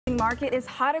market is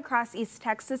hot across East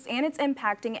Texas, and it's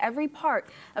impacting every part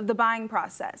of the buying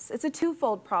process. It's a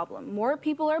twofold problem. More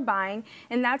people are buying,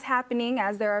 and that's happening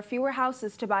as there are fewer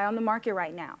houses to buy on the market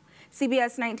right now.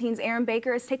 CBS 19's Aaron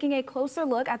Baker is taking a closer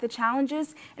look at the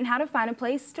challenges and how to find a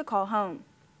place to call home.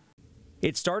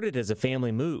 It started as a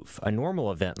family move, a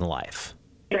normal event in life.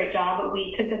 Great job, but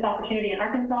we took this opportunity in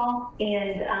Arkansas,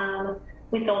 and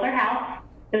we sold our house.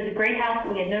 It was a great house.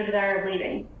 We had no desire of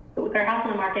leaving. But with our house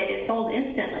on the market, it sold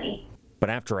instantly. But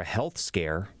after a health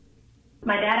scare,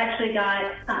 my dad actually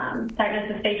got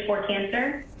diagnosed with stage 4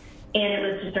 cancer, and it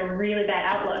was just a really bad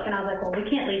outlook. And I was like, well, we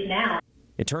can't leave now.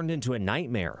 It turned into a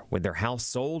nightmare with their house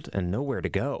sold and nowhere to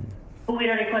go. We'd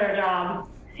already quit our job,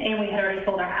 and we had already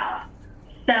sold our house.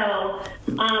 So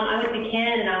I went to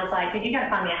Ken, and I was like, dude, you got to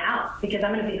find me a house because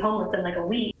I'm going to be homeless in like a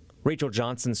week. Rachel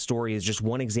Johnson's story is just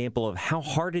one example of how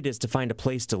hard it is to find a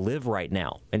place to live right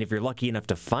now. And if you're lucky enough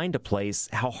to find a place,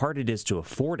 how hard it is to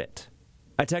afford it.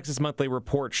 A Texas Monthly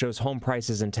report shows home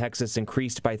prices in Texas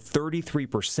increased by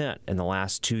 33% in the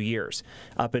last 2 years,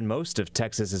 up in most of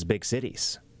Texas's big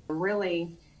cities.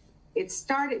 Really, it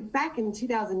started back in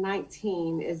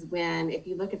 2019 is when, if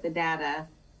you look at the data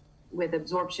with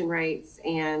absorption rates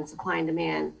and supply and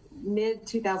demand,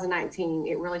 mid-2019,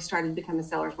 it really started to become a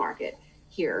seller's market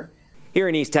here. Here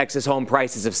in East Texas, home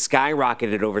prices have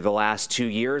skyrocketed over the last 2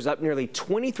 years, up nearly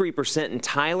 23% in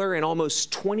Tyler and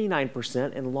almost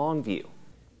 29% in Longview.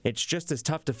 It's just as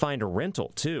tough to find a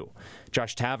rental, too.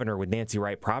 Josh Tavener with Nancy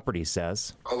Wright Properties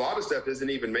says a lot of stuff isn't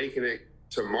even making it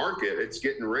to market. It's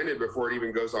getting rented before it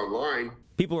even goes online.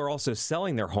 People are also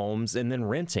selling their homes and then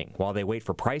renting while they wait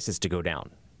for prices to go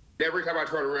down. Every time I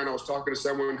turn around, I was talking to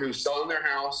someone who's selling their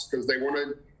house because they want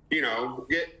to,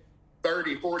 get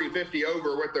 30, 40, 50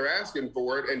 over what they're asking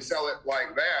for it and sell it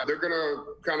like that. They're going to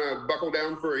kind of buckle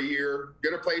down for a year,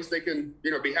 get a place they can,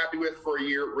 be happy with for a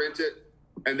year, rent it,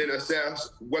 and then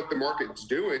assess what the market's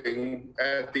doing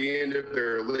at the end of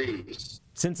their lease.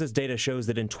 Census data shows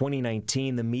that in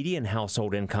 2019, the median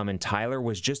household income in Tyler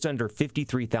was just under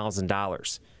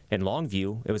 $53,000. In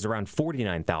Longview, it was around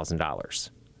 $49,000.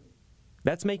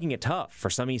 That's making it tough for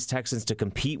some East Texans to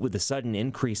compete with the sudden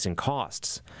increase in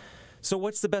costs. So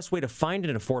what's the best way to find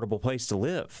an affordable place to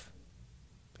live?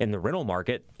 In the rental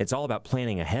market, it's all about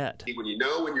planning ahead. When you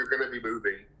know when you're going to be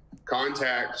moving,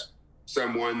 contact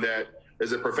someone that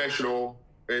is a professional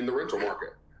in the rental market.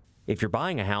 If you're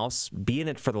buying a house, be in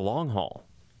it for the long haul.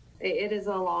 It is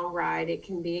a long ride. It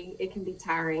can be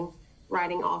tiring,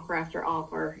 writing offer after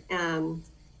offer.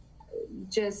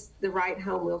 Just the right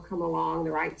home will come along,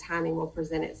 the right timing will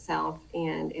present itself,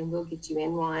 and we'll get you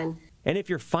in one. And if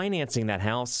you're financing that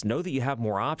house, know that you have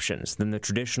more options than the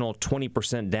traditional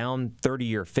 20% down,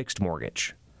 30-year fixed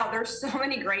mortgage. There's so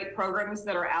many great programs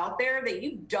that are out there that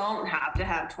you don't have to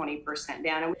have 20%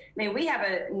 down. I mean, we have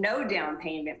a no down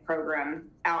payment program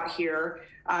out here.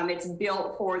 It's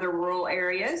built for the rural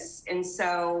areas. And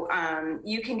so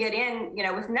you can get in,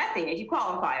 with nothing if you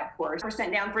qualify, of course.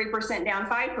 3% down, 3% down,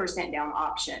 5% down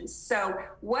options. So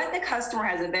what the customer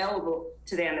has available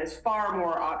to them is far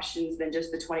more options than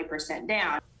just the 20%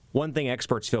 down. One thing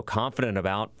experts feel confident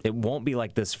about, it won't be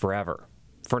like this forever.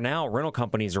 For now, rental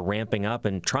companies are ramping up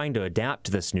and trying to adapt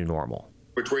to this new normal.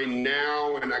 Between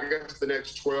now and I guess the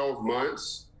next 12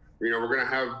 months, we're going to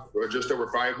have just over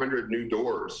 500 new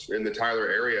doors in the Tyler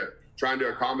area, trying to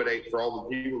accommodate for all the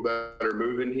people that are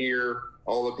moving here,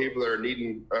 all the people that are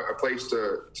needing a place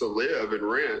to live and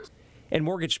rent. And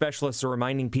mortgage specialists are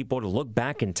reminding people to look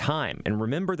back in time and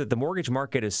remember that the mortgage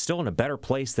market is still in a better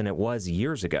place than it was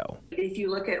years ago. If you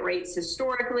look at rates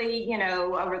historically,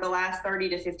 over the last 30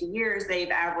 to 50 years, they've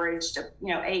averaged,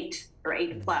 8 or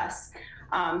 8 plus.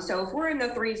 So if we're in the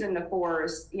 3s and the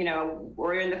 4s,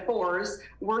 we're in the 4s,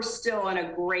 we're still in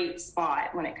a great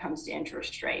spot when it comes to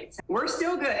interest rates. We're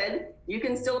still good. You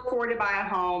can still afford to buy a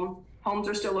home. Homes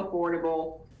are still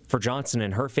affordable. For Johnson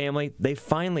and her family, they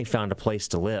finally found a place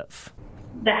to live.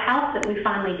 The house that we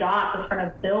finally got was from a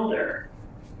builder,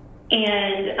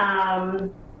 and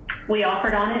we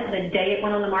offered on it the day it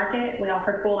went on the market. We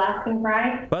offered full asking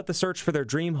price. But the search for their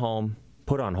dream home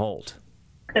put on hold.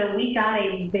 So we got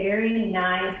a very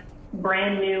nice,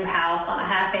 brand new house on a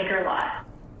half-acre lot.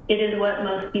 It is what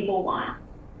most people want.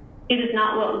 It is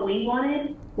not what we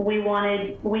wanted.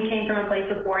 We came from a place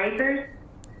with 4 acres,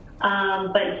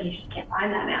 but you just can't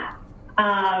find that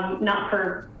now. Not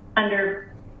for under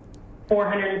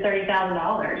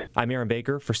 $430,000. I'm Aaron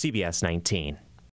Baker for CBS 19.